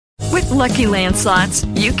Lucky Land Slots,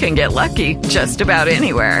 you can get lucky just about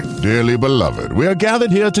anywhere. Dearly beloved, we are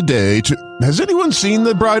gathered here today to... Has anyone seen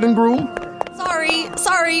the bride and groom?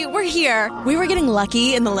 Sorry, we're here. We were getting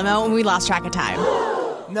lucky in the limo and we lost track of time.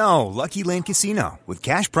 No, Lucky Land Casino, with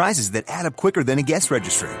cash prizes that add up quicker than a guest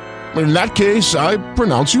registry. In that case, I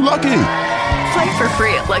pronounce you lucky. Play for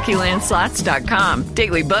free at LuckyLandSlots.com.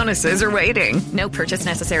 Daily bonuses are waiting. No purchase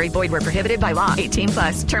necessary. Void where prohibited by law.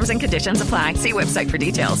 18+. Terms and conditions apply. See website for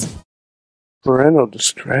details. Parental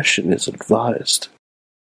discretion is advised.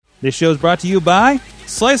 This show is brought to you by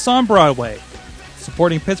Slice on Broadway.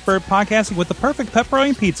 Supporting Pittsburgh podcasting with the perfect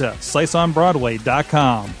pepperoni pizza.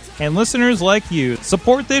 SliceOnBroadway.com. And listeners like you,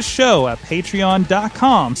 support this show at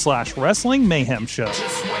patreon.com/Wrestling Mayhem Show.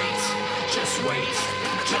 Just wait. Wait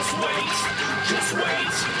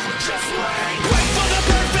for the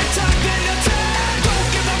perfect time, then attack. Don't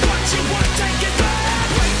give up what you want, take it back.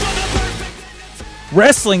 Wait for the perfect...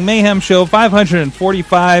 Wrestling Mayhem Show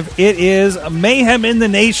 545. It is Mayhem in the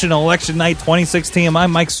Nation, Election Night 2016.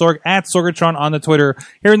 I'm Mike Sorg at Sorgatron on the Twitter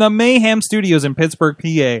here in the Mayhem Studios in Pittsburgh,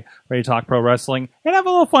 PA. Ready to talk pro wrestling and have a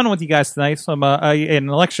little fun with you guys tonight. Some an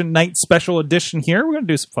Election Night special edition here. We're going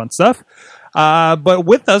to do some fun stuff. But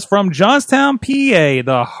with us from Johnstown, PA,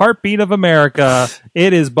 the heartbeat of America,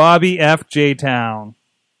 it is Bobby F. J. Town.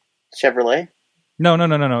 Chevrolet?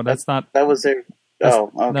 No. That's not. That was their...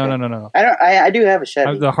 Oh, okay. No. I do have a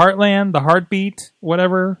Chevy. The Heartland, the Heartbeat,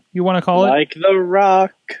 whatever you want to call it. Like The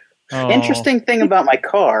Rock. Oh. Interesting thing about my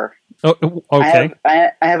car. Oh, okay.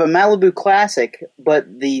 I have a Malibu Classic,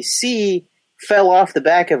 but the C fell off the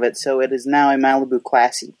back of it, so it is now a Malibu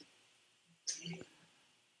Classy.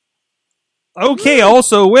 Okay,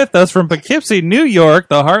 also with us from Poughkeepsie, New York,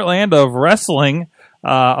 the heartland of wrestling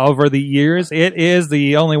over the years, it is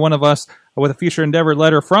the only one of us with a future endeavor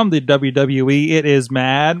letter from the WWE. It is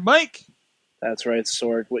Mad Mike. That's right,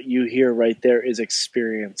 Sorg. What you hear right there is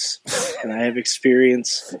experience. And I have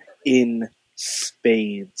experience in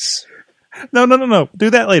spades. No. Do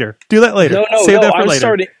that later. No, Save that for I'm later.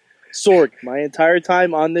 starting. Sorg, my entire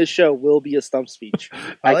time on this show will be a stump speech.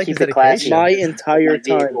 I keep it classy. My entire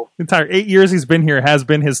time. Entire 8 years he's been here has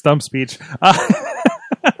been his stump speech.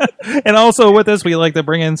 And also with us, we like to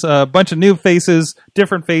bring in a bunch of new faces,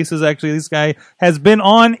 different faces. Actually, this guy has been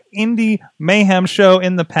on Indie Mayhem Show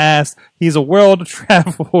in the past. He's a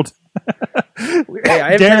world-traveled... Hey,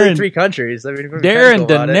 I have been in 3 countries. I mean, Darren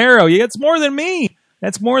De Niro. Yeah, it's more than me.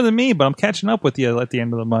 That's more than me, but I'm catching up with you at the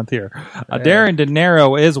end of the month here. Darren De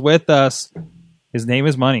Niro is with us. His name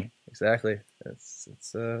is Money. Exactly. It's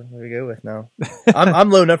what we go with now.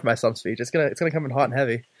 I'm loading up for my stump speech. It's gonna come in hot and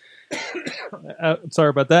heavy. Sorry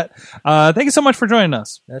about that. Thank you so much for joining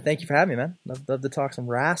us. Thank you for having me, man. Love to talk some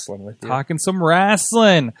wrestling with you. Talking some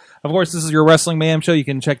wrestling. Of course, this is your Wrestling Mayhem Show. You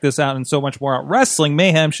can check this out and so much more at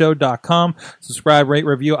WrestlingMayhemShow.com. Subscribe, rate,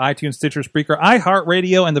 review, iTunes, Stitcher, Spreaker,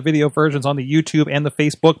 iHeartRadio, and the video versions on the YouTube and the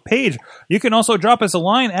Facebook page. You can also drop us a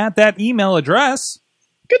line at that email address.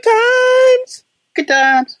 Good times!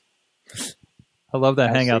 I love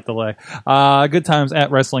that hangout delay. Good times at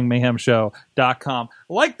WrestlingMayhemShow.com.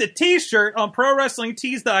 Like the t-shirt on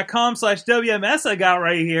ProWrestlingTees.com/WMS I got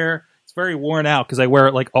right here. It's very worn out because I wear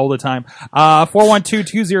it like all the time.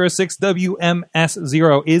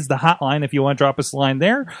 412-206-WMS0 is the hotline if you want to drop us a line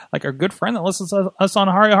there. Like our good friend that listens to us on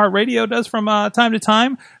Heart Radio does from time to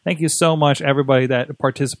time. Thank you so much, everybody that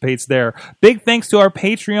participates there. Big thanks to our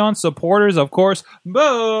Patreon supporters, of course.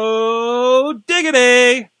 Bo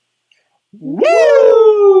Diggity! Woo!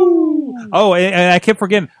 Oh, and I kept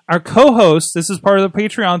forgetting our co-hosts. This is part of the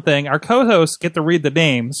Patreon thing. Our co-hosts get to read the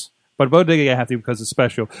names, but Bo Diggity I have to because it's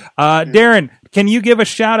special. Darren, can you give a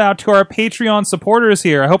shout out to our Patreon supporters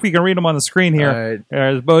here? I hope you can read them on the screen here. Right.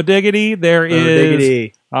 There's Bo Diggity. There Bo is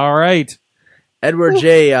Diggity. All right, Edward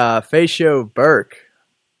J. Facio Burke.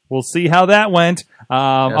 We'll see how that went.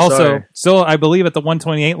 Also, still, I believe at the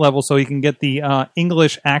 128 level, so you can get the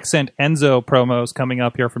English accent Enzo promos coming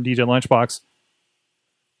up here from DJ Lunchbox.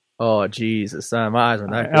 Oh, Jesus. My eyes are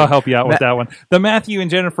not good. I'll help you out with that one. The Matthew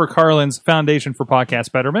and Jennifer Carlin's Foundation for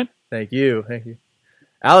Podcast Betterment. Thank you.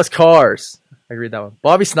 Alice Cars. I can read that one.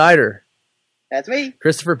 Bobby Snyder. That's me.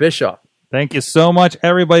 Christopher Bischoff. Thank you so much,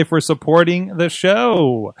 everybody, for supporting the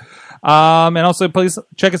show. And also, please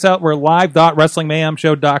check us out. We're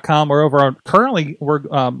live.wrestlingmayhemshow.com. We're currently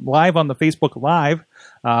live on the Facebook Live.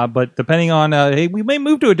 But depending on, hey, we may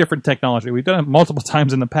move to a different technology. We've done it multiple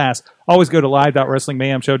times in the past. Always go to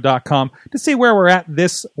live.wrestlingmayhemshow.com to see where we're at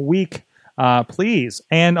this week, please.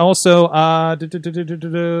 And also,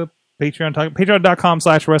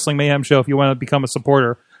 patreon.com/wrestlingmayhemshow if you want to become a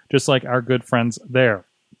supporter, just like our good friends there.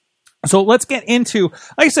 So let's get into,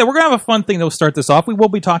 like I said, we're going to have a fun thing to start this off. We will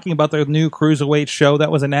be talking about the new Cruiserweight show that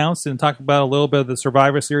was announced and talk about a little bit of the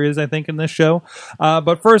Survivor Series, I think, in this show.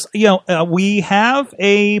 But first, we have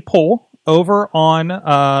a poll over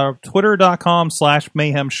on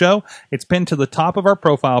twitter.com/mayhem show. It's pinned to the top of our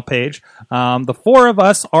profile page. The four of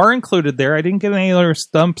us are included there. I didn't get any other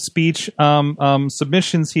stump speech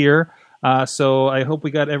submissions here. So I hope we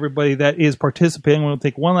got everybody that is participating. We'll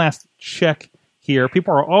take one last check here.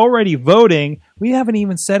 People are already voting. We haven't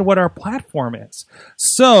even said what our platform is.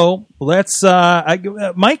 So let's.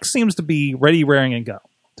 Mike seems to be ready, raring, and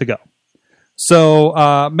to go.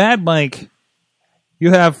 So Mad Mike, you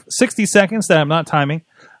have 60 seconds that I'm not timing.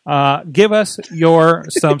 Give us your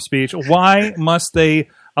stump speech. Why must they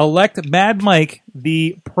elect Mad Mike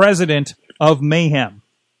the president of Mayhem?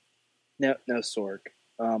 No, Sorg.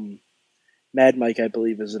 Mad Mike, I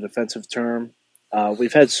believe, is an offensive term.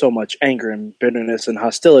 We've had so much anger and bitterness and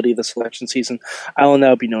hostility this election season. I will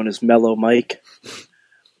now be known as Mellow Mike.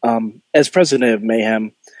 As president of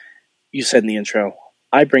Mayhem, you said in the intro,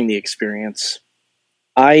 I bring the experience.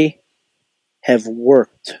 I have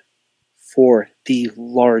worked for the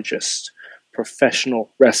largest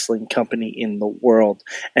professional wrestling company in the world,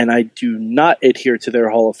 and I do not adhere to their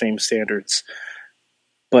Hall of Fame standards.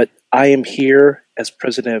 But I am here as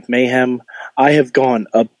president of Mayhem. I have gone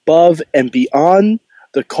above and beyond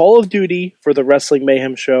the call of duty for the Wrestling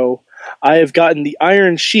Mayhem show. I have gotten the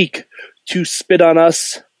Iron Sheik to spit on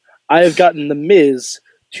us. I have gotten the Miz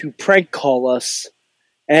to prank call us.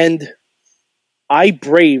 And I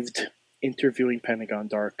braved interviewing Pentagon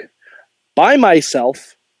Dark by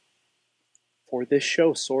myself for this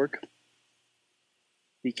show, Sorg.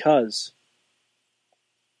 Because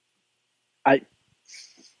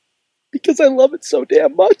I love it so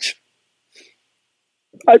damn much.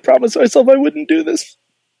 I promised myself I wouldn't do this.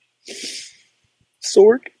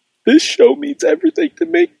 Sorg, this show means everything to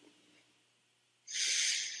me.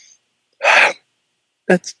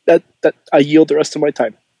 That I yield the rest of my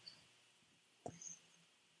time.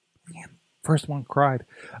 First one cried.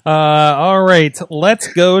 All right, let's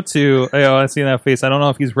go to. Oh, I see that face. I don't know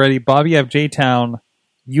if he's ready. Bobby F. J-Town,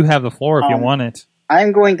 you have the floor if you want it.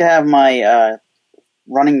 I'm going to have my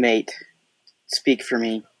running mate speak for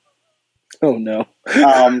me. Oh no!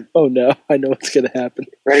 Oh no! I know what's going to happen.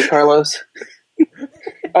 Ready, Carlos?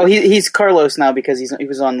 Oh, he's Carlos now because he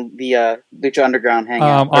was on the Lucha Underground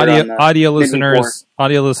hangout. Audio listeners,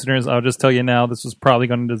 I'll just tell you now, this was probably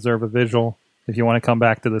going to deserve a visual if you want to come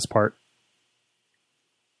back to this part.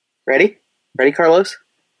 Ready, Carlos?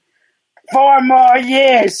 4 more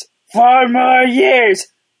years. 4 more years.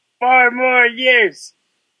 4 more years.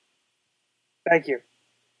 Thank you.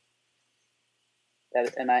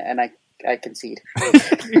 And I concede.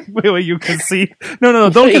 wait, you concede? No,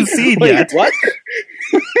 don't concede yet. What?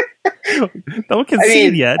 Don't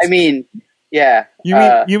concede yet. I mean, yeah.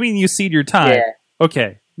 You mean you cede your time? Yeah.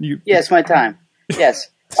 Okay. Yes, my time. Yes.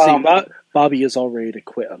 See, Bobby is all ready to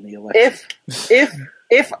quit on the election.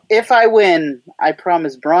 If I win, I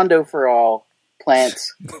promise Brondo for all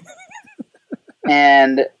plants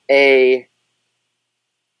and a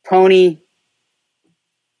pony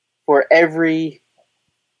for every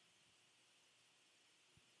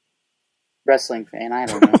wrestling fan. I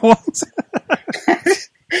don't know. What?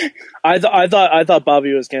 I thought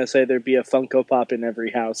Bobby was going to say there'd be a Funko Pop in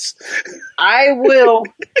every house. I will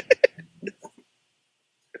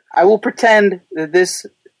pretend that this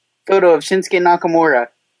photo of Shinsuke Nakamura,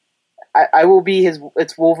 I will be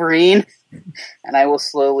it's Wolverine, and I will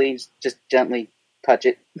slowly, just gently touch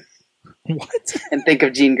it. What? And think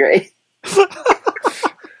of Jean Grey.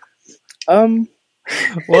 Well,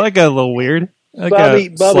 that got a little weird.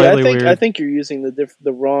 Bobby, I think you're using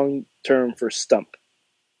the wrong term for stump.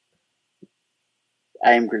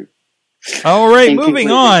 I am Groot. All right,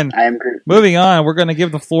 moving on. I am Groot. Moving on, we're going to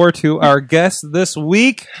give the floor to our guest this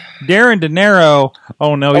week, Darren De Niro.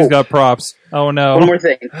 Oh no, he's got props. Oh no. One more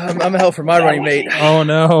thing. I'm a hell for my running mate. Oh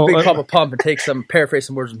no. Big Papa Pump and paraphrase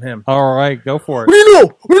some words from him. All right, go for it. We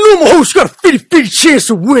know my host got a 50-50 chance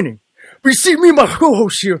of winning. But you see, me and my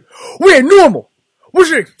co-host here, we ain't normal. We're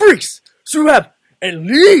just freaks. So you have at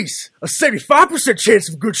least a 75% chance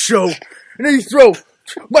of a good show. And then you throw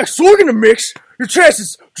Mike Sorg in the mix, your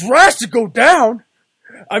chances drastically go down.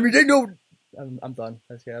 I mean, they know... I'm done.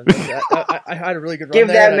 I had a really good run. Give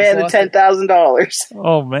that man the $10,000.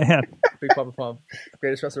 Oh, man. Big Papa Pump.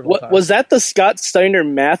 Greatest wrestler of all time. Was that the Scott Steiner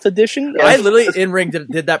math edition? I literally, in ring,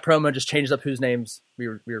 did that promo and just changed up whose names we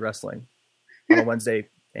were wrestling on a Wednesday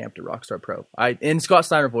amped at Rockstar Pro. I, in Scott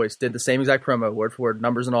Steiner voice, did the same exact promo, word for word,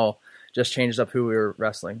 numbers and all, just changed up who we were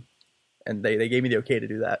wrestling. And they gave me the okay to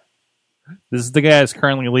do that. This is the guy who's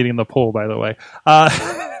currently leading the poll, by the way.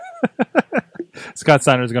 Scott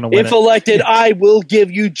Steiner is going to win. If elected, I will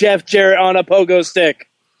give you Jeff Jarrett on a pogo stick.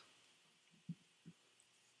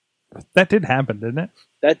 That did happen, didn't it?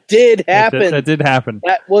 That did happen. That did happen.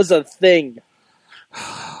 That was a thing.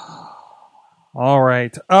 All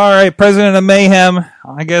right. President of Mayhem.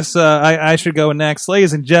 I guess I should go next.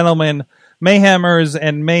 Ladies and gentlemen, Mayhemers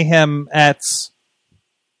and Mayhemettes.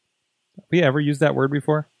 Have we ever used that word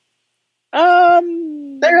before?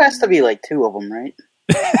 There has to be like 2 of them, right?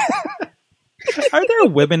 Are there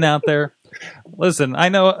women out there? Listen, I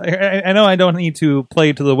know I don't need to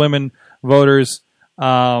play to the women voters,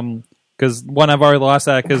 because one, I've already lost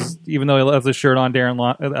that, because even though he left the shirt on, Darren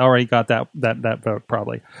already got that vote,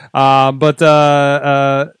 probably. But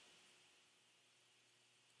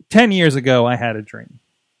 10 years ago, I had a dream.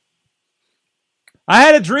 I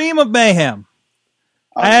had a dream of Mayhem.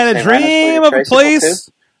 I had a dream of a place.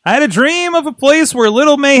 I had a dream of a place where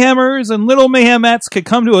little Mayhemers and little Mayhemettes could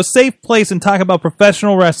come to a safe place and talk about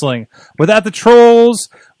professional wrestling without the trolls,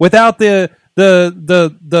 without the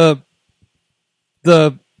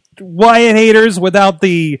Wyatt haters, without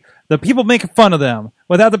the people making fun of them,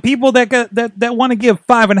 without the people that want to give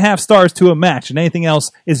 5.5 stars to a match, and anything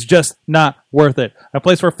else is just not worth it. A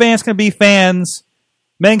place where fans can be fans,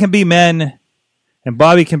 men can be men, and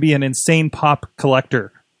Bobby can be an insane pop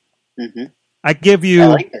collector. Mm-hmm. I give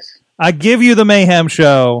you the Mayhem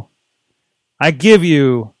show. I give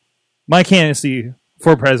you my candidacy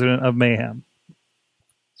for president of Mayhem.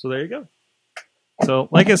 So there you go. So,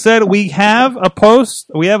 like I said, we have a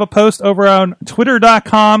post. We have a post over on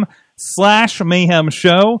twitter.com/Mayhem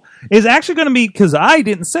Show. It's actually going to be, because I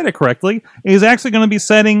didn't set it correctly, is actually going to be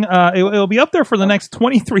setting, it'll be up there for the next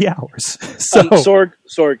 23 hours. So, Sorg,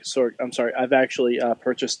 I'm sorry. I've actually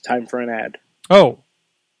purchased time for an ad. Oh.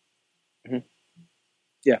 Mm-hmm.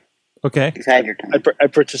 Yeah. Okay. You've had your time. I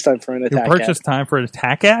purchased time for an attack ad. You purchased time for an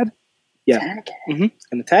attack ad? Yeah. Mm-hmm.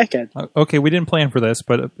 An attack ad. Okay, we didn't plan for this,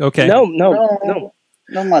 but okay. No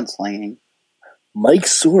mudslinging. Mike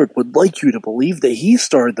Sorg would like you to believe that he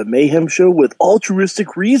started the Mayhem show with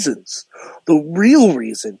altruistic reasons. The real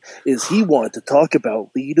reason is he wanted to talk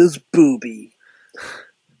about Lita's boobie.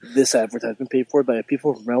 This advertisement paid for by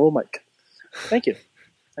people from Mellow Mike. Thank you.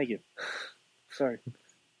 Sorry.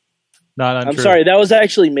 Not untrue. I'm sorry. That was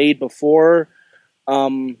actually made before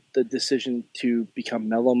the decision to become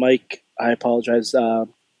Mellow Mike. I apologize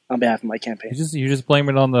on behalf of my campaign. You just blame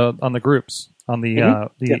it on the groups, on the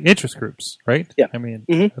interest groups, right? Yeah. I mean,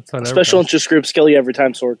 that's how special interest groups kill you every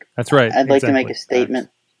time, Sorg. That's right. I'd like to make a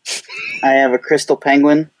statement. I have a crystal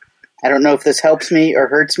penguin. I don't know if this helps me or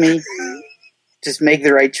hurts me. Just make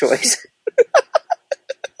the right choice.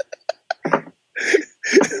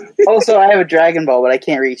 Also, I have a Dragon Ball, but I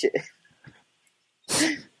can't reach it.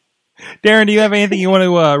 Darren, do you have anything you want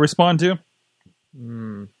to respond to?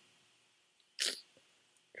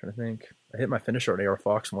 Trying to think. I hit my finisher on AR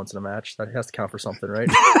Fox once in a match. That has to count for something, right?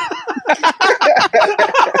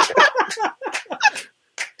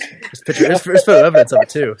 There's photo evidence of it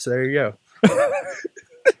too. So there you go.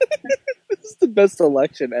 This is the best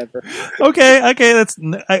election ever. Okay. Okay.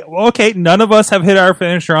 None of us have hit our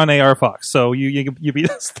finisher on AR Fox, so you beat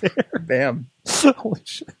us there. Bam. Holy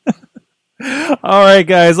shit. All right,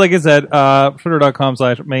 guys. Like I said,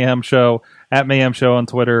 twitter.com/Mayhem Show, at Mayhem Show on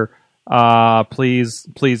Twitter. Please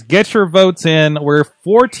get your votes in. We're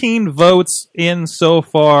 14 votes in so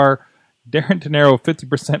far. Darren Tenero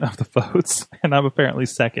 50% of the votes, and I'm apparently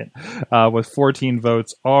second with 14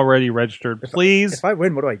 votes already registered. Please, if I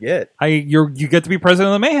win, what do I get? You get to be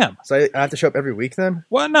president of the Mayhem. So I have to show up every week then?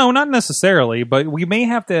 Well, no, not necessarily, but we may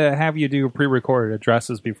have to have you do pre-recorded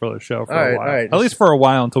addresses before the show for a while. At least for a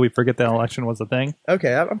while, until we forget that election was a thing.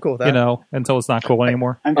 Okay, I'm cool with that. Until it's not cool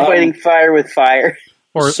anymore. I'm fighting fire with fire.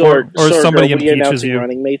 Or somebody impeaches you.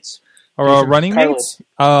 Running mates. Or running mates?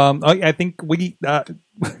 I think we...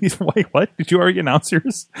 wait, what? Did you already announce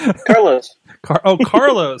yours? Carlos.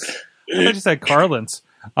 Carlos. I thought you said Carlins.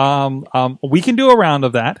 We can do a round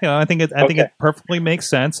of that. I think it perfectly makes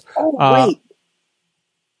sense. Oh, wait.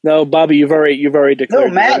 No, Bobby, you've already declared.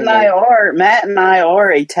 No, Matt and I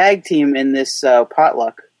are a tag team in this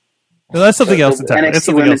potluck. No, that's something else entirely. That's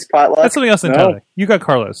something else entirely. You got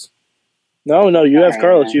Carlos. No, you have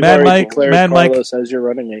Carlos. You've already declared Carlos as your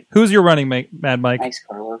running mate. Who's your running mate, Mad Mike? Nice,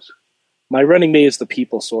 Carlos. My running mate is the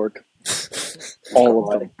people, Sorg. All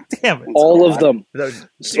of them. Damn it. All of them.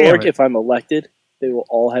 Sorg, if I'm elected, they will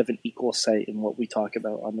all have an equal say in what we talk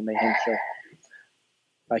about on the Mayhem show.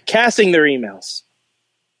 By casting their emails.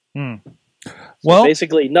 Well,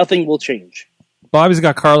 basically, nothing will change. Bobby's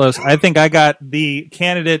got Carlos. I think I got the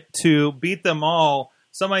candidate to beat them all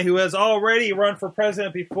somebody who has already run for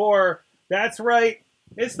president before. That's right.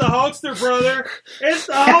 It's the Hulkster, brother. It's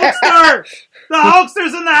the Hulkster. The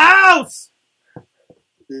Hulkster's in the house.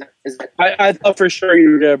 I thought for sure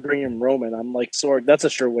you were going to bring in Roman. I'm like, Sorg, that's a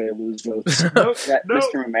sure way to lose votes. Is that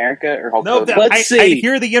Mr. America or Hulk No, Hogan? Let's see. I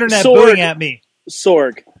hear the internet Sorg. booing at me.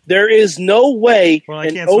 Sorg, there is no way Well, I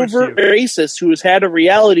an can't switch overt to you. racist who has had a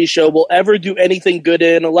reality show will ever do anything good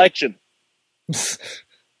in an election.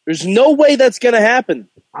 There's no way that's going to happen.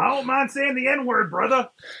 I don't mind saying the N-word, brother.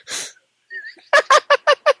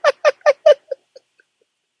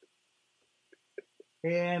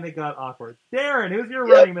 And it got awkward. Darren, who's your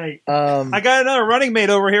running mate? I got another running mate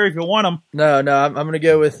over here if you want him. No, I'm going to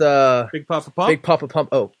go with Big Papa Pump. Big Papa Pump.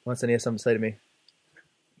 Oh, wants any something to say to me?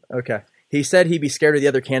 Okay. He said he'd be scared of the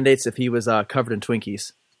other candidates if he was covered in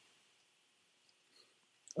Twinkies.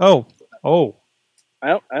 Oh.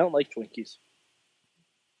 I don't like Twinkies.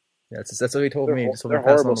 Yeah, that's what he told me. Just They're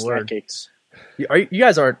holding fast horrible on the snack word. cakes. You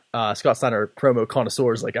guys aren't Scott Steiner promo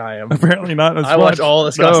connoisseurs like I am. Apparently not as I watch much. all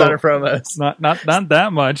the Scott No. Steiner promos. Not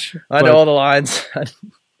that much. I know all the lines. I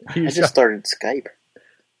just started Skype.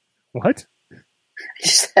 What? I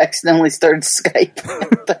just accidentally started Skype.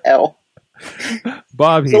 What the hell?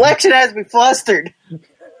 Bobby. This election has me flustered.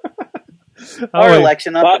 Our wait.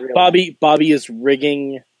 election, not the real one. Bobby is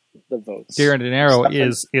rigging the votes. Darren De Niro Stuff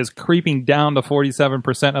is creeping down to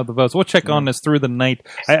 47% of the votes. We'll check on this through the night.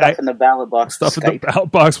 Stuff in the ballot box. Stuff in Skype. the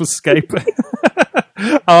ballot box with Skype.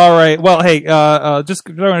 All right. Well, hey, just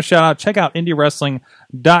throwing a shout out. Check out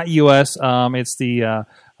indiewrestling.us. It's the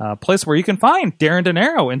place where you can find Darren De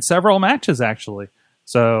Niro in several matches, actually.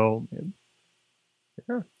 So,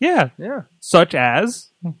 yeah. Such as,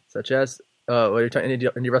 What are you talking?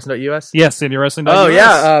 IndieWrestling.us? yes, indiewrestling.us. Oh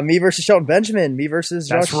yeah, me versus Shelton Benjamin, me versus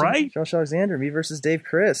That's right. Josh Alexander, me versus Dave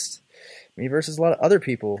Christ, me versus a lot of other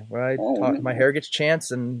people. Where I talk, my hair gets a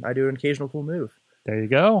chance, and I do an occasional cool move. There you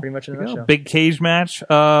go. Pretty much in a There you go. nutshell. Big cage match.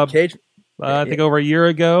 Cage. I think over a year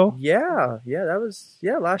ago. Yeah, that was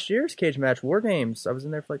last year's cage match, War Games. I was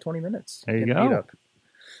in there for like 20 minutes. There you getting beat go. up.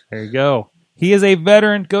 There you go. He is a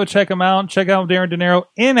veteran. Go check him out. Check out Darren De Niro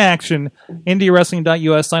in action.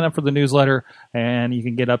 IndieWrestling.us. Sign up for the newsletter, and you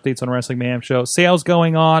can get updates on Wrestling Mayhem Show. Sales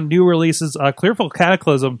going on. New releases. Clearfield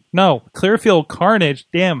Cataclysm. No, Clearfield Carnage.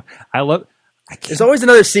 Damn. There's always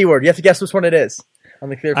another C word. You have to guess which one it is. On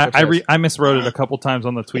the Clearfield shows. I miswrote it a couple times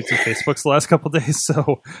on the tweets and Facebooks the last couple days,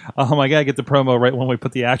 so I got to get the promo right when we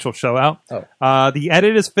put the actual show out. Oh. The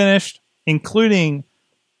edit is finished, including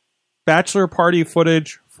bachelor party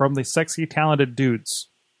footage from the sexy, talented dudes.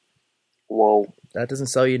 Whoa. That doesn't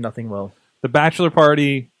sell you nothing well. The bachelor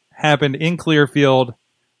party happened in Clearfield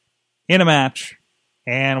in a match,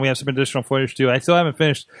 and we have some additional footage too. I still haven't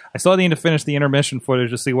finished. I still need to finish the intermission footage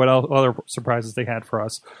to see what other surprises they had for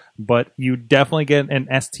us. But you definitely get an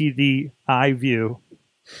STDI view.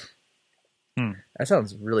 That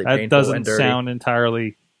sounds really That painful doesn't and dirty. sound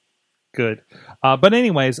entirely good. But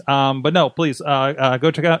anyways, but no, please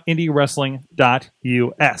go check out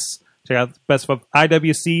indiewrestling.us. Check out the best of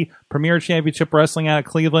IWC, Premier Championship Wrestling out of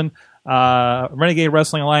Cleveland, Renegade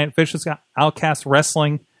Wrestling Alliance, Vicious Outcast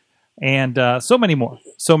Wrestling, and so many more.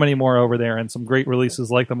 So many more over there, and some great releases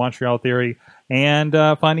like the Montreal Theory and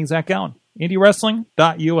Finding Zach Allen.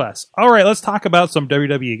 IndieWrestling.us. All right, let's talk about some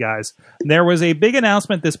WWE, guys. There was a big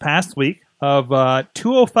announcement this past week of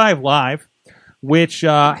 205 Live, which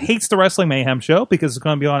hates the Wrestling Mayhem show because it's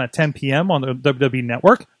going to be on at 10 p.m. on the WWE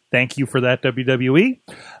Network. Thank you for that, WWE.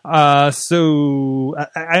 So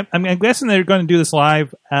I'm guessing they're going to do this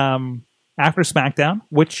live after SmackDown,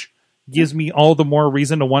 which gives me all the more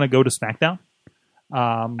reason to want to go to SmackDown.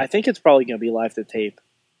 I think it's probably going to be live to tape.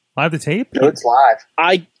 Live to tape? No, it's live.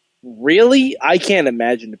 I can't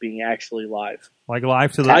imagine it being actually live. Like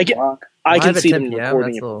live to the... I can Live at see 10 them p.m.,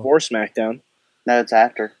 recording that's it a little- before SmackDown. No, it's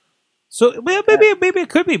after. So maybe it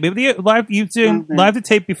could be. Maybe the live live to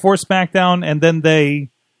tape before SmackDown, and then they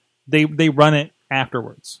run it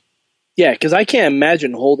afterwards. Yeah, because I can't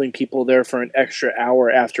imagine holding people there for an extra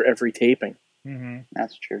hour after every taping. Mm-hmm.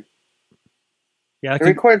 That's true. Yeah, They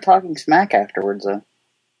recorded Talking Smack afterwards, though.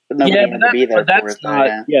 But nobody had to be there for it.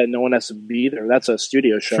 Yeah, no one has to be there. That's a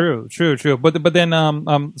studio show. True. But then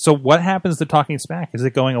so what happens to Talking Smack? Is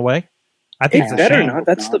it going away? I think It's it's a better shame. not.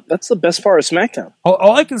 That's the best part of SmackDown.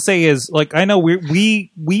 All I can say is, like, I know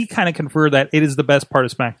we kind of confer that it is the best part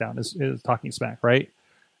of SmackDown is Talking Smack, right?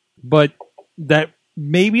 But that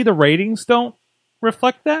maybe the ratings don't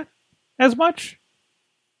reflect that as much,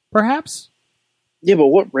 perhaps. Yeah, but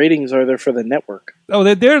what ratings are there for the network? Oh,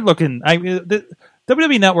 they're looking. The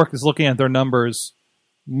WWE Network is looking at their numbers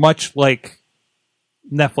much like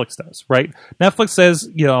Netflix does, right? Netflix says,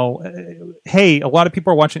 hey, a lot of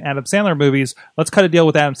people are watching Adam Sandler movies. Let's cut a deal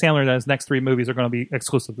with Adam Sandler that his next 3 movies are going to be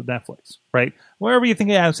exclusive to Netflix, right? Wherever you think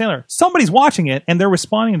of Adam Sandler, somebody's watching it and they're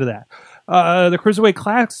responding to that. The Cruiserweight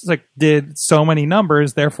Classic did so many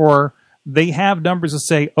numbers, therefore they have numbers to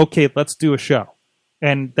say, okay, let's do a show.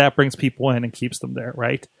 And that brings people in and keeps them there,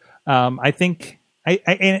 right? I think...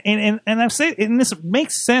 I've said, and this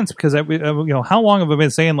makes sense because how long have I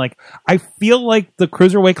been saying, like, I feel like the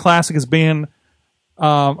Cruiserweight Classic is being,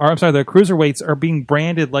 the Cruiserweights are being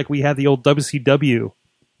branded like we had the old WCW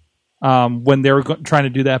when they were trying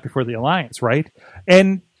to do that before the Alliance, right?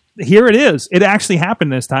 And here it is. It actually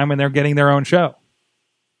happened this time, and they're getting their own show,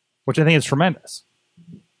 which I think is tremendous.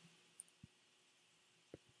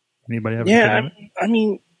 Anybody have? Yeah, I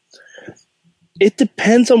mean. It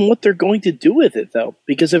depends on what they're going to do with it, though.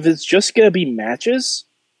 Because if it's just going to be matches,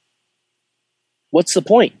 what's the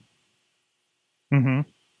point? Mm-hmm.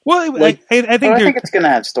 Well, I think it's going to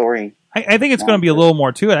have story. I think it's going to be a little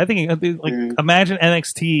more to it. I think, imagine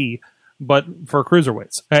NXT, but for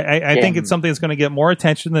cruiserweights. I think it's something that's going to get more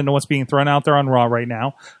attention than what's being thrown out there on Raw right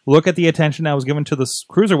now. Look at the attention that was given to the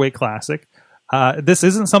Cruiserweight Classic. This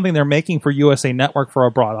isn't something they're making for USA Network for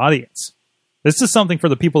a broad audience. This is something for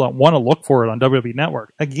the people that want to look for it on WWE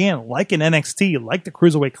Network. Again, like in NXT, like the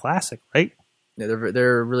Cruiserweight Classic, right? Yeah,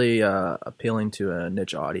 they're really appealing to a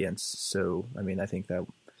niche audience. So, I mean, I think that,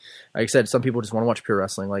 like I said, some people just want to watch pure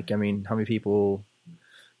wrestling. Like, I mean, how many people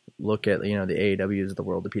look at, the AEWs of the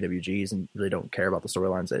world, the PWGs, and really don't care about the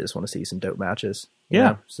storylines? They just want to see some dope matches.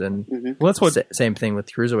 Yeah. And well, that's what same thing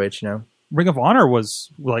with Cruiserweights, Ring of Honor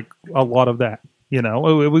was like a lot of that. We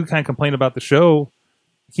kind of complained about the show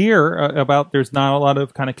here about there's not a lot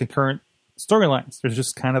of kind of concurrent storylines. There's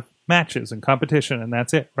just kind of matches and competition, and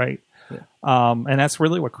that's it, right? Yeah. And that's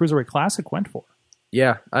really what Cruiserweight Classic went for.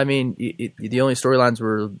 Yeah, I mean, the only storylines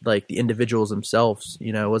were like the individuals themselves.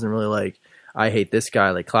 It wasn't really like I hate this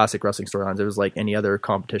guy, like classic wrestling storylines. It was like any other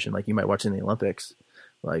competition, like you might watch in the Olympics.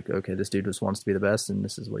 Like, okay, this dude just wants to be the best, and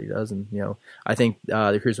this is what he does. And I think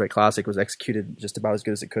the Cruiserweight Classic was executed just about as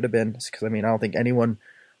good as it could have been. Because I don't think anyone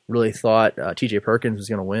really thought TJ Perkins was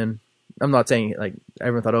going to win. I'm not saying like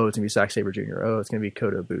everyone thought, it's going to be Zack Sabre Jr. It's going to be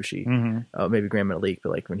Kota Ibushi, maybe Grand Metalik.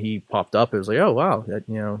 But like when he popped up, it was like, oh wow, that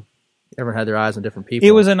everyone had their eyes on different people.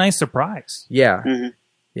 It was a nice surprise. Yeah,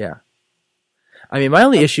 yeah. I mean, my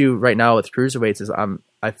only issue right now with cruiserweights is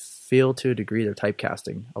I feel to a degree they're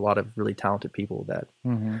typecasting a lot of really talented people that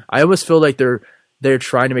I almost feel like they're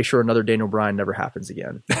trying to make sure another Daniel Bryan never happens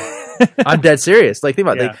again. I'm dead serious. Like, think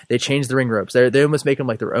about it. They changed the ring ropes. They almost make them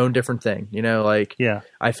like their own different thing.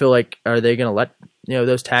 I feel like, are they going to let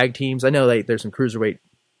those tag teams? I know like there's some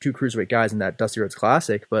two cruiserweight guys in that Dusty Rhodes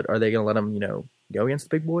Classic, but are they going to let them go against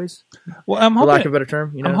the big boys? Well, I'm hoping, for lack of a better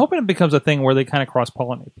term, I'm hoping it becomes a thing where they kind of cross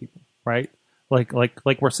pollinate people, right? Like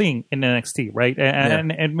we're seeing in NXT, right?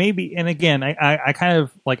 And maybe, and again, I kind of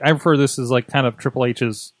like I refer this as like kind of Triple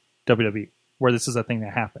H's WWE, where this is a thing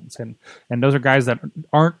that happens, and those are guys that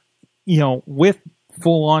aren't with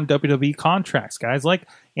full on WWE contracts, guys like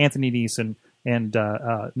Anthony Nese and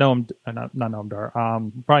Noam, not Noam Dar,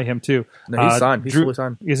 probably him too. No, he's signed. He's fully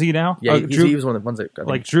signed. Is he now? Yeah, he was one of the ones that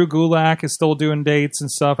like Drew Gulak is still doing dates and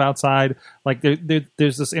stuff outside. Like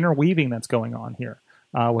there's this interweaving that's going on here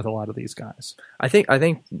with a lot of these guys. I think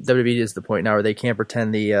WWE is the point now where they can't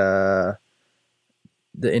pretend the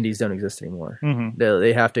indies don't exist anymore.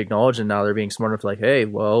 They have to acknowledge, and now they're being smart enough to like, hey,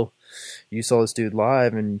 well, you saw this dude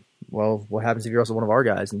live, and well, what happens if you're also one of our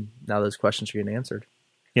guys? And now those questions are getting answered.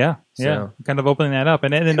 Yeah, kind of opening that up,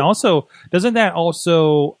 and then also doesn't that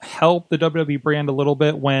also help the WWE brand a little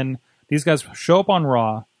bit when these guys show up on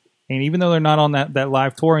Raw, and even though they're not on that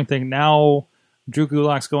live touring thing, now Drew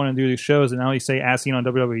Gulak's going and do these shows, and now you say as seen on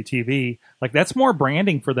WWE TV, like that's more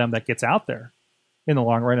branding for them that gets out there in the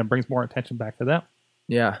long run and brings more attention back to them.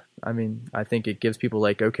 Yeah, I mean, I think it gives people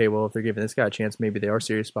like, okay, well, if they're giving this guy a chance, maybe they are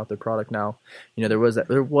serious about their product now. There was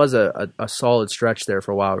a solid stretch there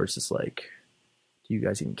for a while where it's just like, do you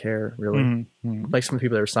guys even care, really? Like some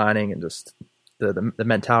people that were signing and just the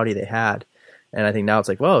mentality they had. And I think now it's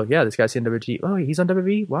like, well, yeah, this guy's in WWE. Oh, he's on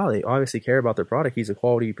WWE? Wow, they obviously care about their product. He's a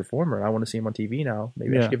quality performer. I want to see him on TV now.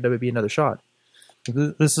 Maybe I should give WWE another shot.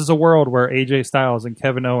 This is a world where AJ Styles and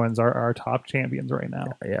Kevin Owens are our top champions right now.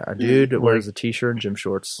 Yeah, a dude wears a t-shirt and gym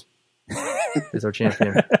shorts is our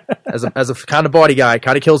champion. As a kind of body guy,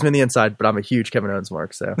 kind of kills me on the inside, but I'm a huge Kevin Owens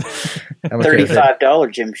mark. So I'm okay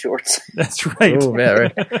 $35 gym shorts. That's right. Oh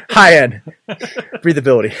man, right. High end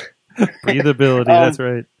breathability. That's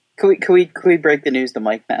right. Can we break the news to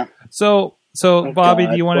Mike now? So Bobby,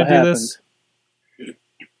 do you want to do happened? This?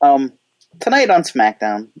 Tonight on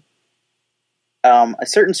SmackDown, A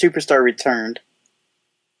certain superstar returned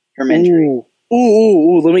from injury.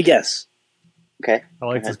 Ooh, let me guess. Okay. I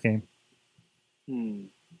like this game.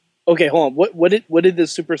 Okay, hold on. What did the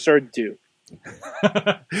superstar do?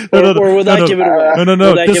 No, or will that give it away? No.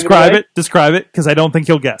 Will that give Describe away? it. Describe it, because I don't think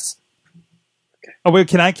you'll guess. Okay. Oh wait,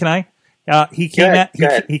 can I? He came Go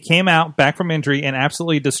ahead. he came out back from injury and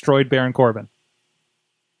absolutely destroyed Baron Corbin.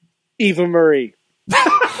 Eva Marie.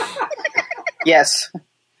 Yes.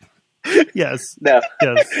 Yes. No.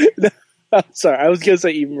 Yes. Sorry, I was going to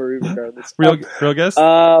say Eva Marie regardless. Real guess?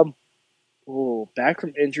 Back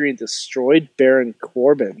from injury and destroyed Baron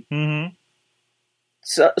Corbin. Mm-hmm.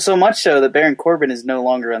 So much so that Baron Corbin is no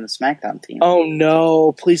longer on the SmackDown team. Oh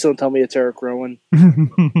no! Please don't tell me it's Eric Rowan.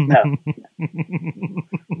 No.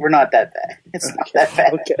 We're not that bad. It's not that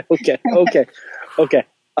bad. Okay.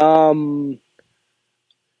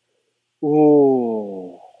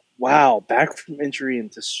 Ooh, wow! Back from injury and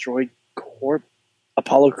destroyed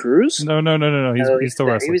Apollo Crews? No. He's still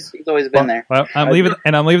wrestling. He's always been there. Well, I'm leaving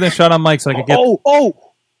the shot on Mike so I can get. Oh!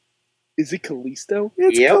 Is it Kalisto?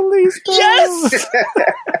 It's Yep. Kalisto. Yes!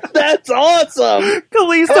 That's awesome!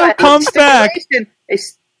 Kalisto But comes back. A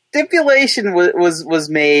stipulation was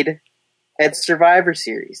made at Survivor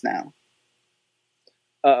Series now.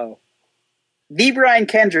 Uh-oh. The Brian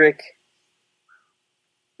Kendrick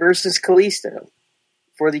versus Kalisto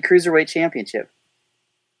for the Cruiserweight Championship.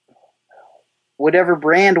 Whatever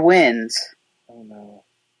brand wins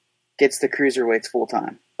gets the Cruiserweights full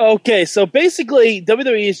time. Okay, so basically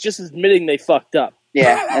WWE is just admitting they fucked up.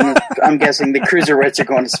 Yeah, and I'm guessing the Cruiserweights are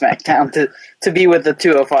going to SmackDown to be with the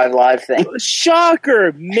 205 Live thing.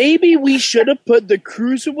 Shocker! Maybe we should have put the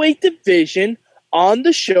Cruiserweight division on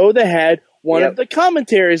the show that had one of the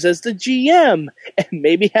commentators as the GM, and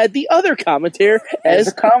maybe had the other commentator as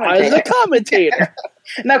a commentator.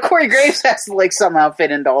 Now, Corey Graves has to somehow fit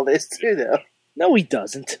into all this too, though. No, he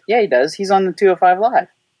doesn't. Yeah, he does. He's on the 205 Live.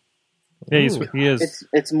 Yeah, he is.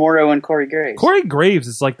 It's Morrow and Corey Graves. Corey Graves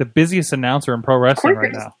is like the busiest announcer in pro wrestling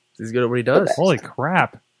right now. He's good at what he does. Holy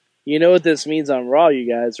crap. You know what this means on Raw, you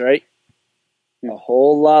guys, right? A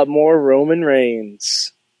whole lot more Roman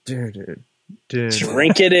Reigns. Dude.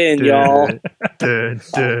 Drink it in, y'all.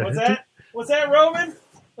 What's that, Roman?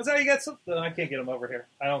 What's that? You got something? I can't get him over here.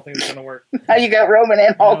 I don't think it's going to work. Now you got Roman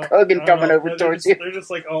and Hulk Hogan coming over towards you. They're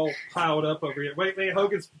just all piled up over here. Wait,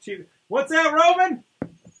 Hogan's... What's that, Roman?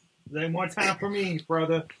 One more time for me,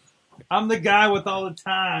 brother. I'm the guy with all the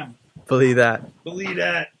time. Believe that.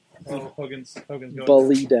 Oh, Hogan's going.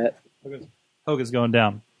 Believe that. Hogan's going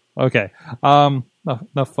down. Okay.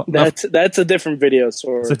 That's a different video,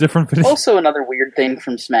 Sword. It's a different video. Also, another weird thing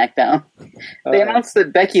from SmackDown. They announced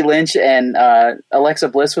that Becky Lynch and Alexa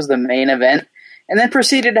Bliss was the main event, and then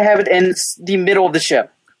proceeded to have it in the middle of the show.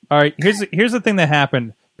 All right. Here's the thing that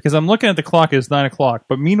happened. Because I'm looking at the clock, it's 9 o'clock.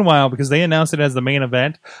 But meanwhile, because they announced it as the main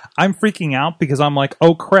event, I'm freaking out because I'm like,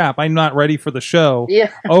 oh crap, I'm not ready for the show.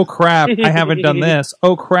 Yeah. Oh crap, I haven't done this.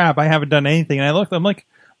 Oh crap, I haven't done anything. And I looked, I'm like,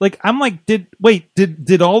 did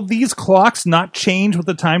all these clocks not change with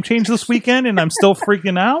the time change this weekend? And I'm still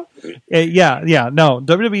freaking out? Yeah. No,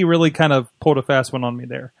 WWE really kind of pulled a fast one on me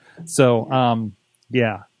there. So,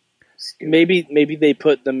 yeah. Maybe they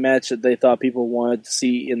put the match that they thought people wanted to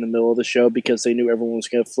see in the middle of the show because they knew everyone was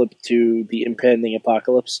going to flip to the impending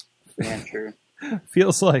apocalypse. Yeah, true.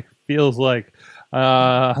 Feels like.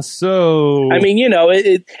 So I mean,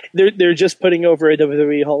 they're just putting over a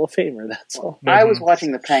WWE Hall of Famer. That's all. I was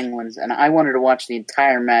watching the Penguins, and I wanted to watch the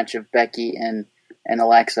entire match of Becky and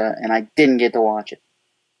Alexa, and I didn't get to watch it.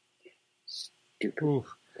 Stupid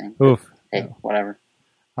thing. Oof. Hey, whatever.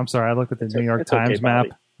 I'm sorry. I looked at the New York Times map.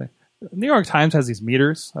 The New York Times has these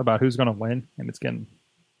meters about who's going to win, and it's getting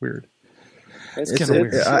weird. It's getting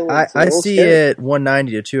weird. I see it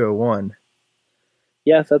 190 to 201.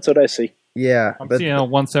 Yeah, that's what I see. Yeah. I'm seeing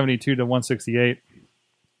 172 to 168.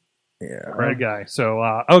 Yeah. Red guy. So,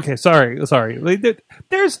 okay, sorry.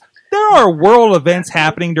 There are world events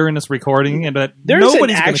happening during this recording, and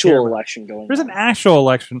nobody's an actual election going on. There's an actual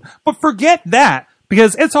election. But forget that,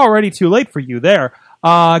 because it's already too late for you there.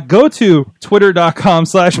 Go to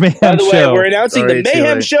twitter.com/mayhem By the way, show. we're announcing the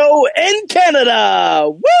Mayhem show in Canada.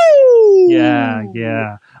 Woo!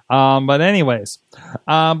 Yeah. But anyways,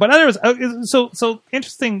 so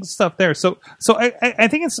interesting stuff there. So I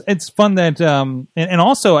think it's fun that, and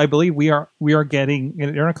also I believe we are getting an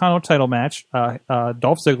Intercontinental title match,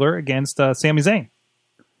 Dolph Ziggler against Sami Zayn.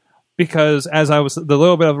 Because as I was, the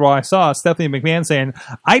little bit of Raw I saw, Stephanie McMahon saying,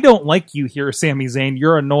 "I don't like you here, Sami Zayn.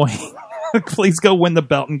 You're annoying. Please go win the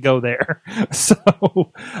belt and go there."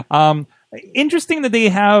 So, interesting that they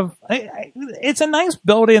have. It's a nice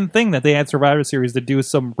built-in thing that they had Survivor Series to do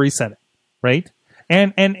some resetting. right?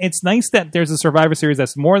 And it's nice that there's a Survivor Series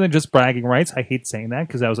that's more than just bragging rights. I hate saying that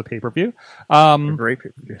because that was a pay-per-view. Great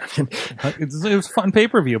pay-per-view. It was a fun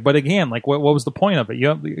pay-per-view, but again, like what was the point of it?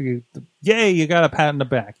 You got a pat in the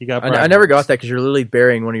back. You got. I never got that because you're literally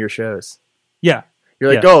burying one of your shows. Yeah.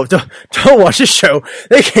 You're like, oh, don't watch this show.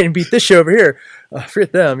 They can't beat this show over here.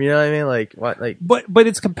 Forget them. You know what I mean? Like what? Like, but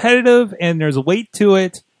it's competitive and there's a weight to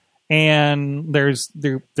it, and didn't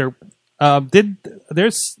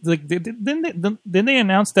they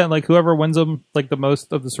announce that like whoever wins them like the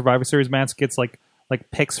most of the Survivor Series match gets like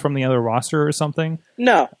picks from the other roster or something?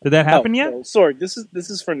 No, did that happen yet? No. Sorg, this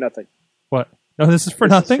is for nothing. What? No, this is for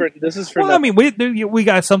nothing. This is for. Well, nothing. I mean, we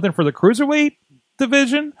got something for the cruiserweight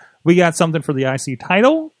division. We got something for the IC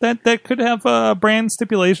title that could have brand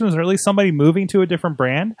stipulations, or at least somebody moving to a different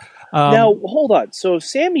brand. Now, hold on. So if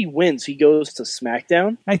Sammy wins, he goes to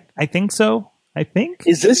SmackDown? I think so. I think.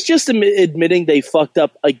 Is this just admitting they fucked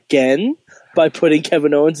up again by putting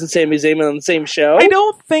Kevin Owens and Sami Zayn on the same show? I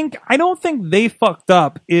don't think they fucked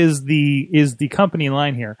up is the company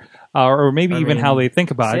line here, or maybe even how they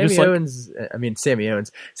think about it. Sami Owens, Sami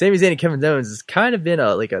Zayn and Kevin Owens has kind of been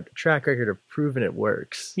a track record of proving it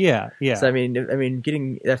works. Yeah. So I mean,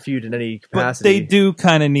 getting that feud in any capacity, but they do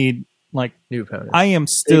kind of need like new opponents. I am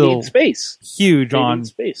still space. Huge on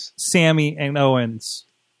Sami and Owens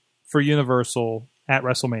for Universal at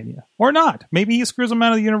WrestleMania, or not. Maybe he screws them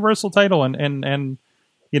out of the Universal title, and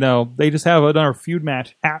they just have another feud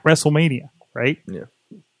match at WrestleMania, right? Yeah,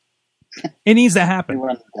 it needs to happen.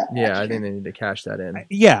 Yeah, I think they need to cash that in.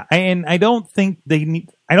 Yeah, and I don't think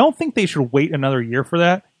they should wait another year for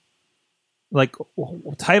that. Like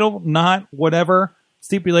title, not whatever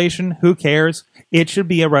stipulation. Who cares? It should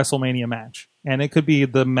be a WrestleMania match, and it could be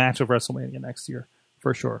the match of WrestleMania next year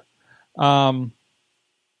for sure.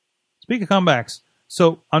 Speak of comebacks,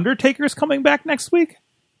 so Undertaker's coming back next week.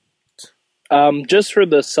 Just for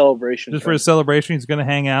the celebration. For the celebration, he's going to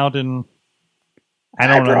hang out, and I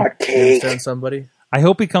don't know. Send somebody. I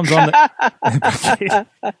hope he comes on. I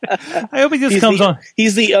hope he just comes on.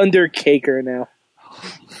 He's the Undertaker now.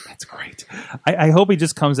 That's great. I hope he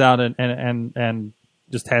just comes out and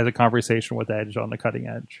just has a conversation with Edge on the cutting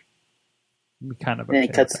edge. Kind of. And then he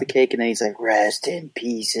cuts the cake, and then he's like, "Rest in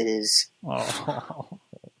pieces."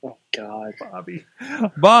 Oh God,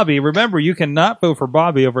 Bobby, remember you cannot vote for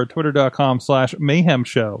Bobby over at twitter.com/mayhem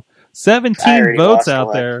show. 17 votes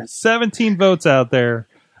out there. 17 votes out there.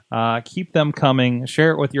 Keep them coming.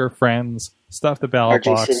 Share it with your friends. Stuff the ballot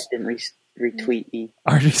box. RJ City didn't retweet me.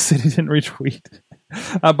 RJ City didn't retweet.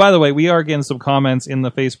 By the way, we are getting some comments in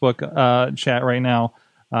the Facebook chat right now.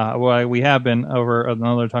 We have been over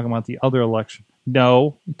another talking about the other election.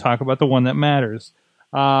 No, talk about the one that matters.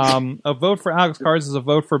 A vote for Alex Cards is a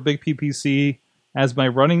vote for Big PPC as my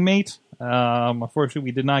running mate. Unfortunately,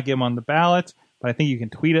 we did not get him on the ballot, but I think you can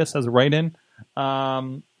tweet us as a write-in.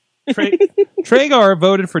 Tragar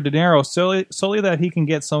voted for De Niro solely that he can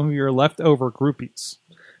get some of your leftover groupies.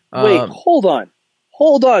 Wait, hold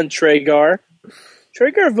on, Tragar.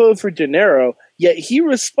 Tragar voted for De Niro, yet he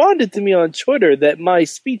responded to me on Twitter that my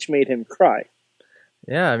speech made him cry.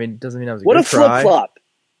 Yeah, I mean, it doesn't mean I was a what good a flip-flop.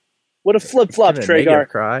 What a flip-flop, Tragar.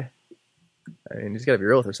 Cry. I mean, he's got to be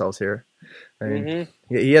real with ourselves here. I mean,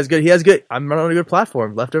 he has good. I'm on a good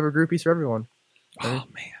platform. Leftover groupies for everyone. Oh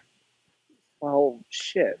man. Well,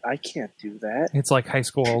 shit, I can't do that. It's like high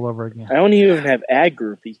school all over again. I don't even have ag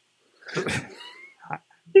groupie.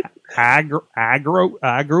 Aggro?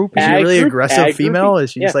 Is she a really aggressive female?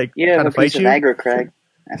 Is she just like trying to fight you? Aggro, Craig.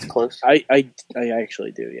 That's close. I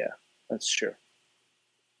actually do, yeah. That's true.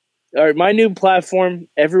 All right, my new platform,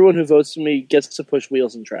 everyone who votes for me gets to push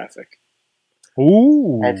wheels in traffic.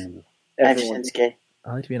 Ooh. I have Shinsuke.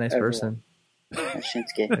 I like to be a nice person. I have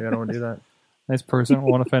Shinsuke. I don't want to do that. Nice person.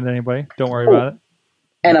 Won't offend anybody. Don't worry about it.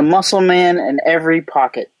 And a muscle man in every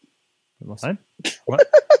pocket. What?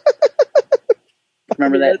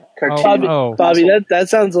 Remember that cartoon? Bobby, that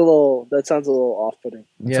sounds a little off-putting.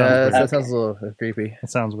 Yeah, that sounds a little creepy. It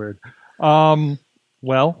sounds weird. Well,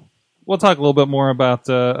 we'll talk a little bit more about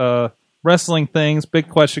wrestling things. Big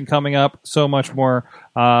question coming up. So much more.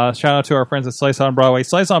 Shout out to our friends at Slice on Broadway.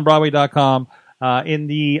 SliceOnBroadway.com. In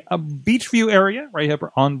the Beachview area, right here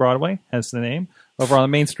on Broadway, hence the name, over on the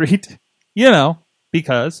Main Street.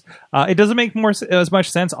 Because it doesn't make as much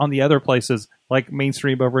sense on the other places, like Main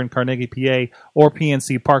Street over in Carnegie, PA, or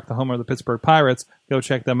PNC Park, the home of the Pittsburgh Pirates. Go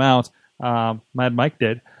check them out. Mad Mike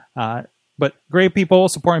did. But great people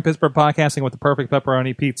supporting Pittsburgh podcasting with the perfect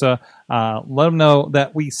pepperoni pizza. Let them know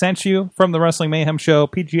that we sent you from the Wrestling Mayhem Show,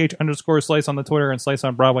 PGH_Slice on the Twitter and Slice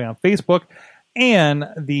on Broadway on Facebook, and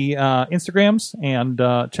the Instagrams, and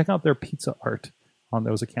check out their pizza art on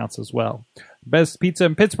those accounts as well. Best Pizza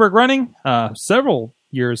in Pittsburgh running, several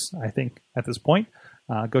years, I think, at this point.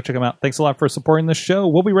 Go check them out. Thanks a lot for supporting the show.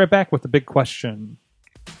 We'll be right back with the big question.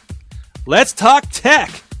 Let's talk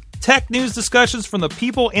tech. Tech news discussions from the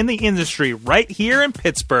people in the industry right here in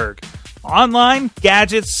Pittsburgh. Online,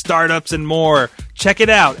 gadgets, startups, and more. Check it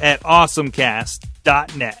out at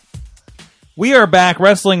awesomecast.net. We are back,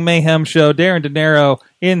 Wrestling Mayhem Show. Darren De Niro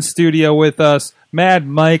in studio with us, Mad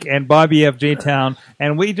Mike and Bobby F. J-Town.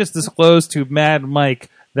 And we just disclosed to Mad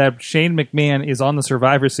Mike that Shane McMahon is on the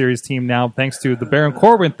Survivor Series team now, thanks to the Baron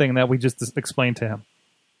Corbin thing that we just explained to him.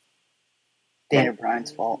 Daniel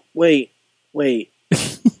Bryan's fault. Wait.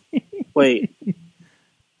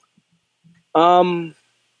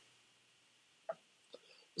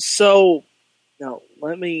 So, no,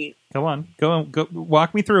 let me... Go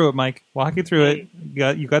walk me through it, Mike. Walk you through it.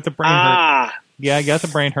 You got the brain hurt. Yeah, I got the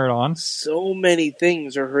brain hurt on. So many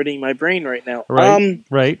things are hurting my brain right now.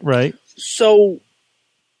 Right. So,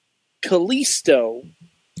 Kalisto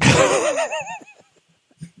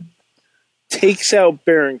takes out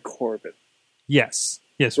Baron Corbin. Yes,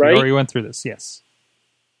 right? We already went through this, yes.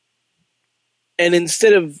 And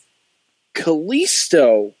instead of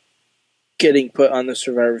Kalisto getting put on the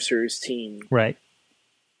Survivor Series team, right,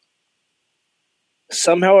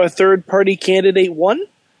 somehow a third-party candidate won?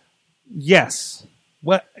 Yes.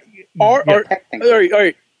 What? All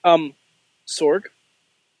right. Sorg,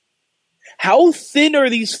 how thin are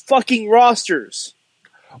these fucking rosters?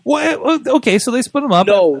 Well, okay, so they split them up.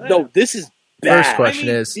 No, this is bad. First question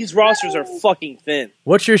is... These rosters are fucking thin.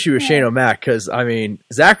 What's your issue with Shane O'Mac? Because,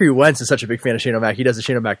 Zachary Wentz is such a big fan of Shane O'Mac. He does the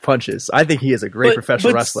Shane O'Mac punches. I think he is a great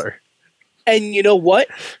professional wrestler. And you know what?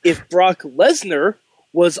 If Brock Lesnar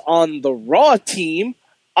was on the Raw team,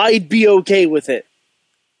 I'd be okay with it.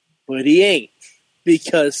 But he ain't.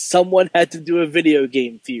 Because someone had to do a video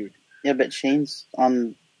game feud. Yeah, but Shane's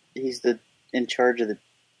he's in charge of the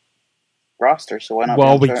roster, so why not?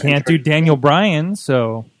 Well, we can't do Daniel Bryan,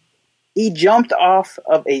 so... He jumped off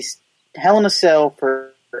of a Hell in a Cell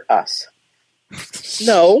for us.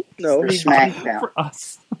 No. For SmackDown. For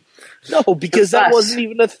us. No, because that wasn't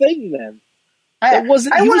even a thing then. That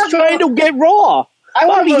wasn't. He was trying to get Raw.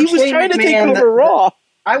 Bobby, he was trying to take over Raw.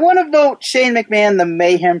 I want to vote Shane McMahon the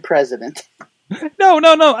Mayhem president. No.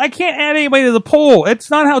 I can't add anybody to the poll.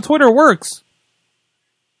 It's not how Twitter works.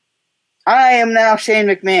 I am now Shane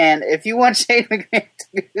McMahon. If you want Shane McMahon to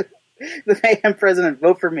be the Mayhem president,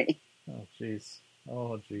 vote for me.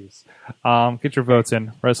 Oh, jeez. Get your votes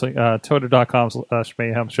in. Wrestling,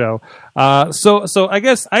 Twitter.com/Mayhem Show. So I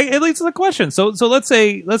guess it leads to the question. So let's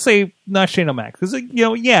say not Shane O'Mac. Because, I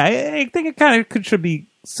think it kind of should be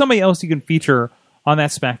somebody else you can feature on that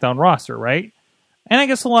SmackDown roster, right? And I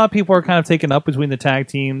guess a lot of people are kind of taken up between the tag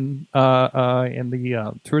team and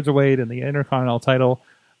the Cruiserweight and the Intercontinental title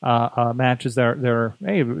matches.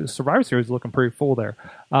 Survivor Series is looking pretty full there.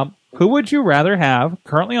 Who would you rather have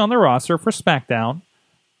currently on the roster for SmackDown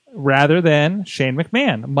rather than Shane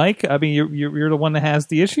McMahon? Mike, you're the one that has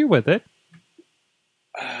the issue with it.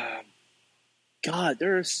 God,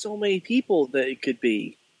 there are so many people that it could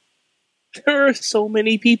be. There are so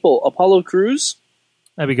many people. Apollo Crews?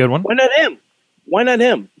 That'd be a good one. Why not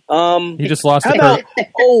him? He just lost how about,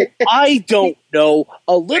 I don't know,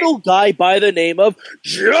 a little guy by the name of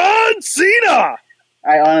John Cena.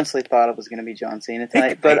 I honestly thought it was going to be John Cena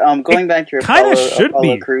tonight, but going back to your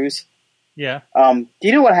Apollo Crews. Yeah. Do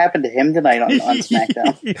you know what happened to him tonight on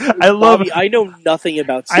SmackDown? Bobby, I know nothing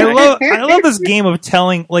about SmackDown. I love this game of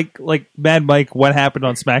telling like Mad Mike what happened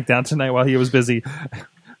on SmackDown tonight while he was busy.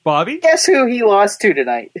 Bobby? Guess who he lost to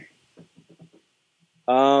tonight?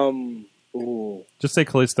 Just say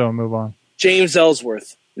Kalisto and move on. James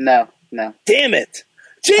Ellsworth. No. Damn it!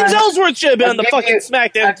 James Ellsworth should have been on the fucking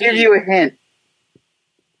SmackDown I'll give you a hint.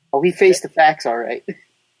 Oh, he faced the facts all right.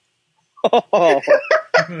 Oh.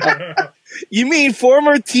 You mean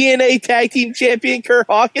former TNA Tag Team Champion Kurt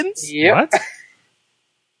Hawkins? Yep. What?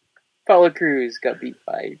 Apollo Crews got beat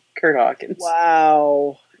by Kurt Hawkins.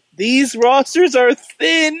 Wow. These rosters are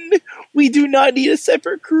thin. We do not need a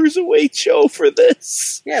separate Cruiserweight show for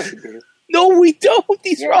this. Yeah, we do. No, we don't.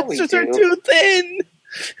 These rosters are too thin.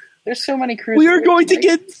 There's so many Cruiserweights. We are going to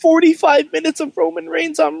get 45 minutes of Roman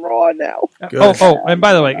Reigns on Raw now. And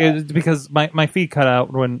by the way, it's because my feed cut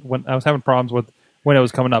out when I was having problems with when it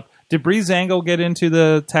was coming up. Did Breezango get into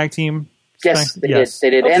the tag team? Yes,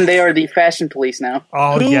 they did. And they are the fashion police now.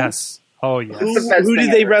 Yes. Who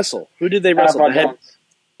did they wrestle? Who did they wrestle? Poor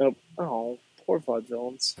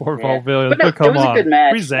Vaudevillains. Poor Vaudevillains. But no, it was a good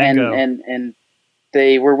match. And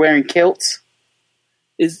they were wearing kilts.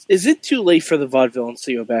 Is it too late for the Vaudevillains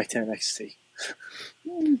to go back to NXT?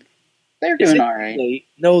 They're doing all right.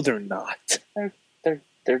 No, they're not.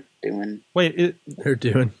 They're doing. Wait, They're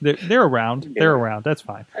doing. they're around. They're around. That's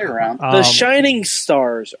fine. They're around. The Shining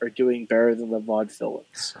Stars are doing better than the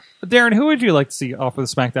Vaudevillains. Darren, who would you like to see off of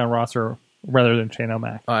the SmackDown roster rather than Shane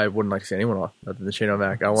O'Mac? I wouldn't like to see anyone off other than Shane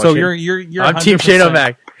O'Mac. I want So Shane- you're I'm Team Shane 100%.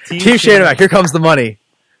 O'Mac. Team Shane O'Mac. Here comes the money.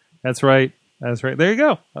 That's right. That's right. There you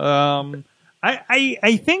go.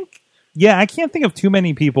 I think, yeah, I can't think of too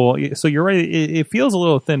many people. So you're right. It feels a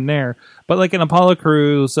little thin there, but like an Apollo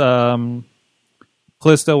Crews,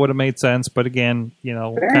 Callisto would have made sense. But again,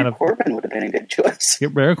 Baron kind of Corbin would have been a good choice.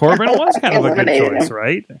 Baron Corbin was kind of a good Eliminated choice, him.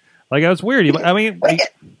 right? Like, I was weird. I mean,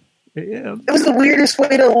 It was the weirdest way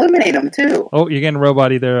to eliminate him too. oh, you're getting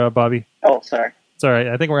robot-y there, Bobby. Oh, sorry. It's all right.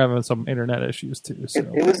 I think we're having some internet issues too. So.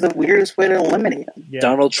 It was the weirdest way to eliminate him. Yeah.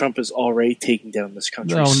 Donald Trump is already taking down this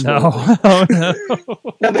country. Oh slowly. no! Oh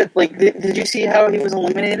no! No, but like, did you see how he was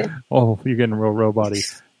eliminated? Oh, you're getting real robot-y.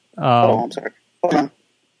 Oh, I'm sorry. Hold on.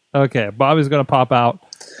 Okay, Bobby's going to pop out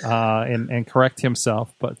and correct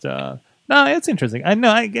himself, but no, it's interesting. I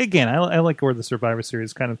know. I like where the Survivor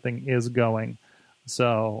Series kind of thing is going.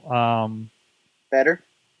 So, Better.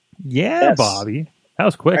 yeah, Yes. Bobby, that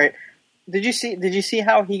was quick. All right. Did you see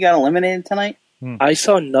how he got eliminated tonight? I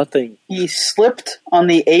saw nothing. He slipped on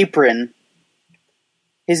the apron.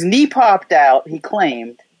 His knee popped out. He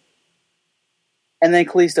claimed, and then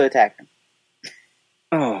Kalisto attacked him.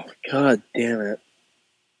 Oh, God damn it.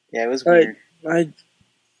 Yeah, it was weird.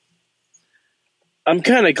 I'm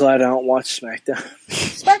kind of glad I don't watch SmackDown.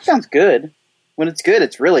 SmackDown's good. When it's good,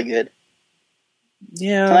 it's really good.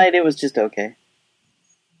 Yeah. Tonight it was just okay.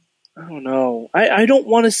 I don't know. I don't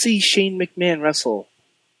want to see Shane McMahon wrestle.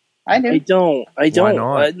 I do. I don't.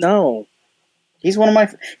 not? No. He is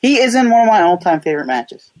in one of my all-time favorite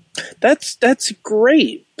matches. That's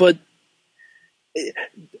great, but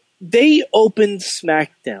they opened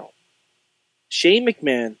SmackDown. Shane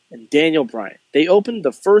McMahon and Daniel Bryan. They opened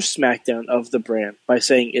the first SmackDown of the brand by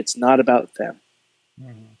saying it's not about them.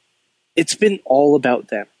 Mm-hmm. It's been all about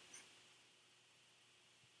them.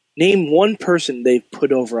 Name one person they've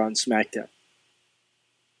put over on SmackDown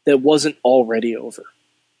that wasn't already over.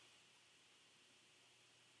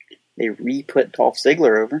 They re-put Dolph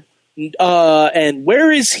Ziggler over. And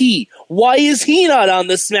where is he? Why is he not on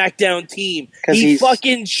the SmackDown team? 'Cause He he's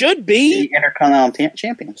fucking should be. The Intercontinental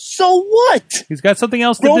Champion. So what? He's got something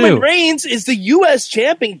else to Roman do. Reigns is the U.S.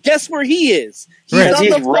 champion. Guess where he is? He's Right. on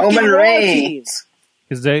He's the fucking Roman Raw Reigns.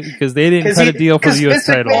 Because they didn't cut a deal for the U.S.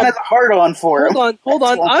 title. McMahon has a hard on for him. Hold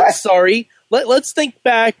on. That's why. I'm sorry. Let's think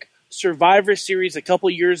back Survivor Series a couple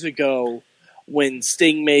years ago when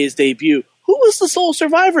Sting made his debut. Who was the sole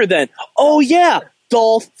survivor then? Oh yeah,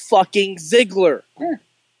 Dolph fucking Ziggler. Yeah.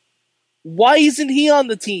 Why isn't he on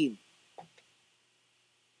the team?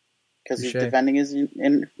 Because he's Touché. defending his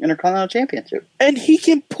Intercontinental Championship. And he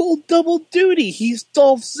can pull double duty. He's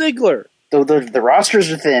Dolph Ziggler. Though the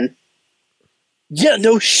rosters are thin. Yeah,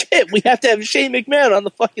 no shit. We have to have Shane McMahon on the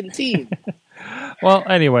fucking team. Well,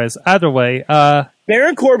 anyways, either way,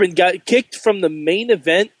 Baron Corbin got kicked from the main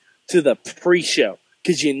event to the pre-show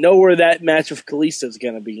because you know where that match with Kalisto is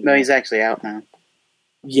going to be. No, he's actually out now.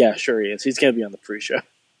 Yeah, sure he is. He's going to be on the pre-show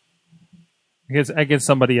against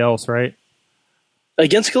somebody else, right?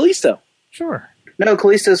 against Kalisto. Sure. No,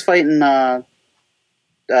 Kalisto's fighting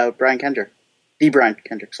Brian Kendrick. Brian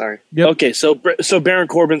Kendrick, sorry. Yep. Okay, so Baron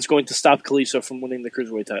Corbin's going to stop Kalisto from winning the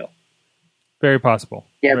Cruiserweight title. Very possible.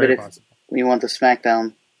 Yeah, Very but if possible. we want the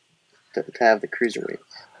SmackDown to have the Cruiserweight.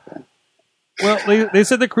 Well, they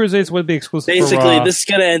said the Cruiserweights would be exclusive for Basically, Raw. this is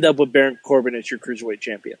going to end up with Baron Corbin as your Cruiserweight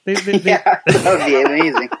champion. Yeah, that would be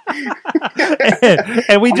amazing.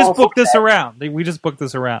 And we I'm just all booked for this that. around. We just booked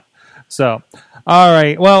this around. So, all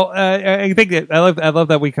right. Well, I think that I love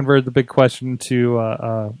that we converted the big question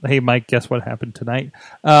to, hey, Mike, guess what happened tonight?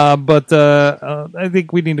 But I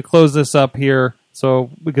think we need to close this up here.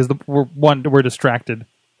 So, because we're distracted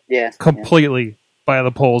Yeah. completely by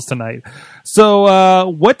the polls tonight. So,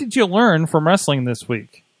 what did you learn from wrestling this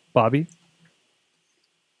week, Bobby?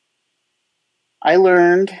 I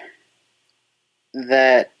learned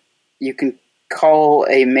that you can call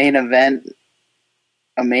a main event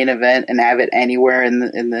and have it anywhere in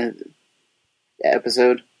the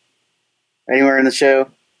episode, anywhere in the show,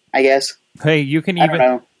 I guess. Hey, you can I don't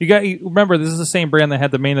know. remember this is the same brand that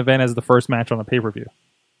had the main event as the first match on the pay-per-view.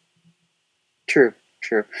 True.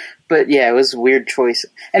 But yeah, it was a weird choice.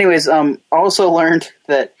 Anyways, also learned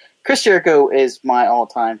that Chris Jericho is my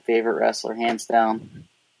all-time favorite wrestler, hands down.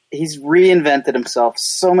 He's reinvented himself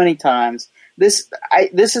so many times. This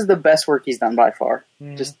is the best work he's done by far.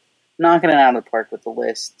 Just knocking it out of the park with the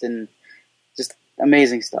list and just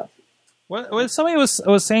amazing stuff. What somebody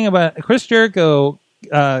was saying about Chris Jericho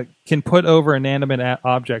can put over inanimate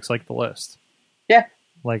objects like the list. Yeah,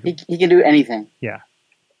 like he can do anything. Yeah,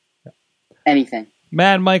 anything.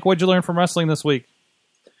 Mad Mike, what'd you learn from wrestling this week?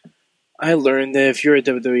 I learned that if you're a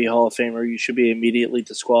WWE Hall of Famer, you should be immediately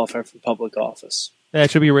disqualified from public office. Yeah,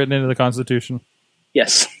 it should be written into the Constitution.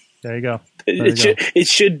 Yes. There you go. It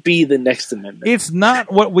should be the next amendment. It's not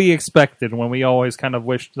what we expected when we always kind of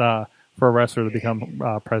wished for a wrestler to become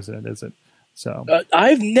president, is it? So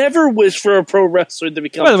I've never wished for a pro wrestler to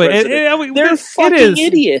become by the way, president. They're fucking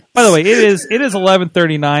idiots. By the way, it is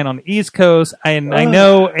 11:39 on the East Coast, and I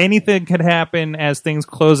know anything could happen as things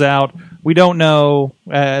close out. We don't know.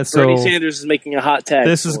 So Bernie Sanders is making a hot tag.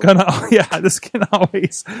 This can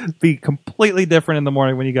always be completely different in the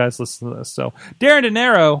morning when you guys listen to this. So, Darren De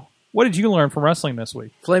Niro, what did you learn from wrestling this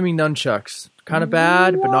week? Flaming nunchucks, kind of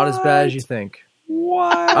bad, but not as bad as you think.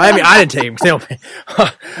 What? I mean, I didn't take them.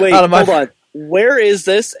 Wait, hold on. Where is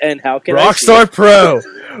this, and how can Rockstar Pro?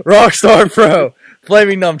 Rockstar Pro.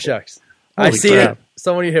 Flaming nunchucks. I see it.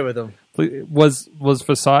 Someone you hit with them. Was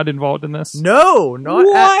Facade involved in this? No, not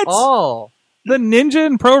at all. The Ninja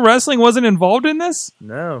in pro wrestling wasn't involved in this?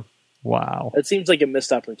 No. Wow. That seems like a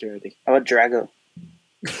missed opportunity. How about Drago?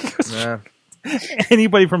 Nah.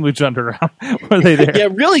 Anybody from Lucha Underground? Were they there? Yeah,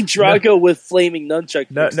 really, Drago with flaming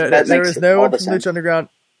nunchuck. No, there was no one from Lucha Underground.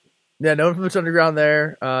 Yeah, no one from Lucha Underground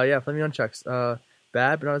there. Yeah, flaming nunchucks.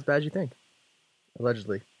 Bad, but not as bad as you think.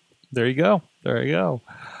 Allegedly. There you go.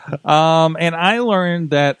 And I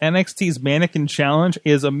learned that NXT's Mannequin Challenge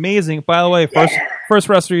is amazing. By the way, first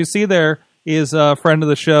wrestler you see there is a friend of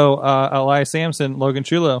the show, Elias Sampson, Logan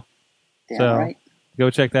Chulo. Damn right. Go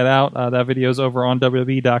check that out. That video is over on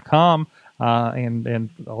WWE.com and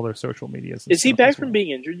all their social medias. Is he back from being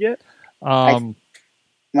injured yet?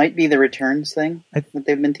 Might be the returns thing that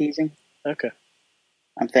they've been teasing. Okay.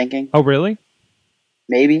 I'm thinking. Oh, really?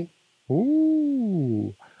 Maybe.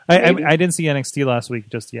 Ooh. I didn't see NXT last week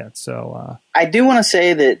just yet, so... I do want to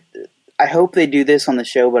say that I hope they do this on the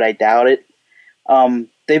show, but I doubt it.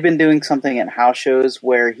 They've been doing something at house shows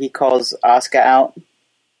where he calls Asuka out.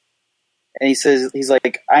 And he says, he's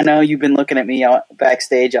like, I know you've been looking at me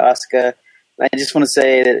backstage, Asuka. I just want to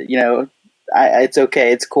say that, you know, it's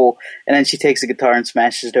okay, it's cool. And then she takes a guitar and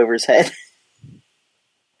smashes it over his head.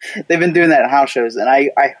 They've been doing that at house shows, and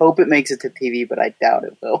I hope it makes it to TV, but I doubt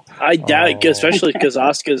it will. I doubt it, especially because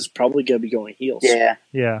Asuka's probably going to be going heels. Yeah.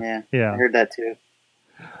 I heard that too.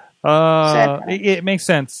 It makes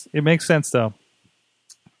sense. It makes sense, though.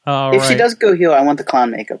 If she does go heel, I want the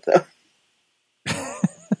clown makeup, though.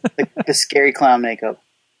 the scary clown makeup.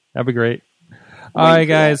 That'd be great. All right,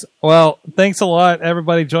 guys. Well, thanks a lot,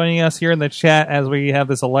 everybody, joining us here in the chat as we have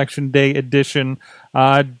this Election Day edition.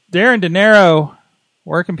 Darren De Niro,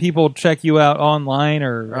 where can people check you out online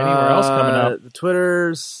or anywhere else coming up? The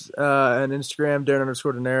Twitters and Instagram, Darren_De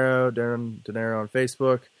Niro, Darren De Niro on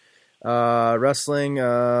Facebook. Wrestling,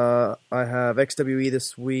 I have XWE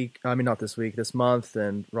this week. I mean, not this week, this month,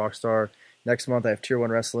 and Rockstar. Next month, I have Tier 1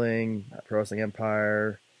 Wrestling, Pro Wrestling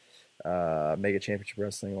Empire, Mega Championship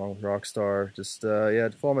Wrestling along with Rockstar. Just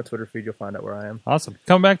follow my Twitter feed. You'll find out where I am. Awesome.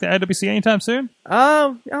 Coming back to IWC anytime soon?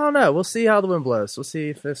 I don't know. We'll see how the wind blows. We'll see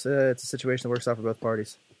if it's a situation that works out for both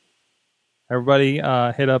parties. Everybody,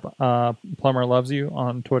 hit up Plumber Loves You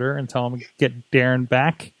on Twitter and tell him to get Darren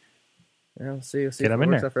back. Yeah, we'll see. Get him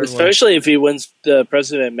in there. Especially if he wins the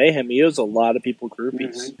President of Mayhem, he owes a lot of people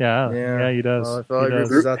groupies. Mm-hmm. Yeah, he does.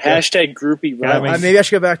 Hashtag groupie. Maybe I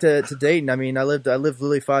should go back to Dayton. I mean, I lived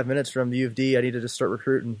literally 5 minutes from the U of D. I need to just start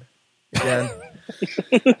recruiting again.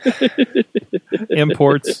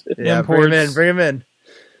 Imports. Yeah, bring him in.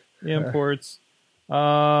 Imports.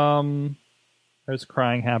 There's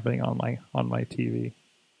crying happening on my TV.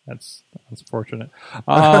 That's unfortunate.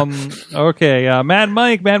 Okay, Mad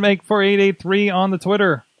Mike 4883 on the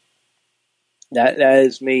Twitter. That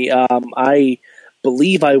is me. I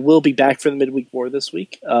believe I will be back for the midweek war this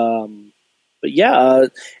week. But yeah,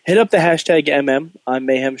 hit up the hashtag MM on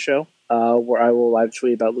Mayhem Show, where I will live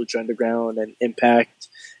tweet about Lucha Underground and Impact,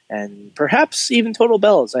 and perhaps even Total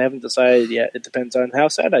Bellas. I haven't decided yet. It depends on how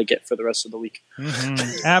sad I get for the rest of the week.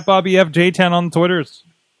 Mm-hmm. At Bobby FJ10 on the Twitters.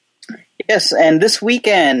 Yes, and this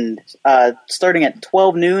weekend, starting at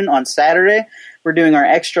 12 noon on Saturday, we're doing our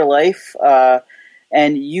Extra Life,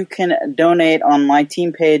 and you can donate on my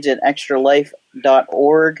team page at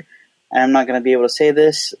extralife.org. And I'm not going to be able to say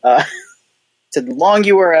this. It's a long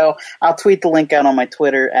URL. I'll tweet the link out on my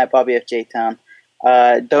Twitter at BobbyFJTown.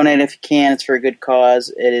 Donate if you can. It's for a good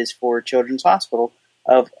cause. It is for Children's Hospital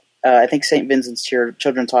of, I think, St. Vincent's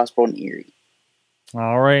Children's Hospital in Erie.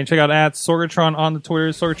 All right, check out at Sorgatron on the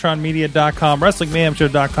Twitter, sorgatronmedia.com,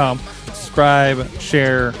 WrestlingMayhemShow.com, subscribe,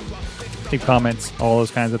 share, leave comments, all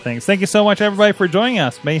those kinds of things. Thank you so much, everybody, for joining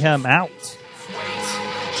us. Mayhem out. Just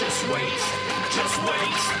wait. Wait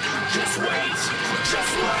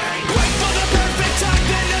for the perfect time,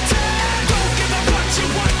 then attack. Don't give up what you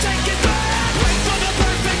want, take it back. Wait for the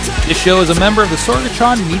perfect time. This show is a member of the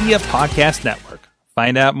Sorgatron Media Podcast Network.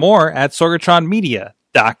 Find out more at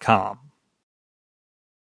sorgatronmedia.com.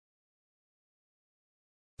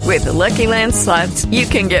 With the Lucky Land Slots, you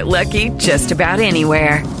can get lucky just about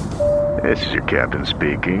anywhere. This is your captain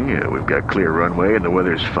speaking. We've got clear runway and the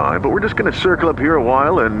weather's fine, but we're just going to circle up here a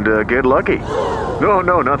while and get lucky. No,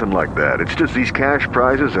 nothing like that. It's just these cash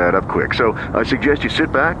prizes add up quick. So I suggest you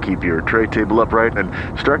sit back, keep your tray table upright, and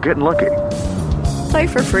start getting lucky. Play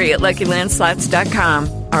for free at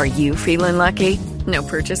LuckyLandSlots.com. Are you feeling lucky? No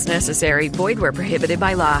purchase necessary. Void where prohibited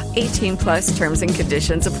by law. 18+ terms and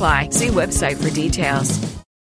conditions apply. See website for details.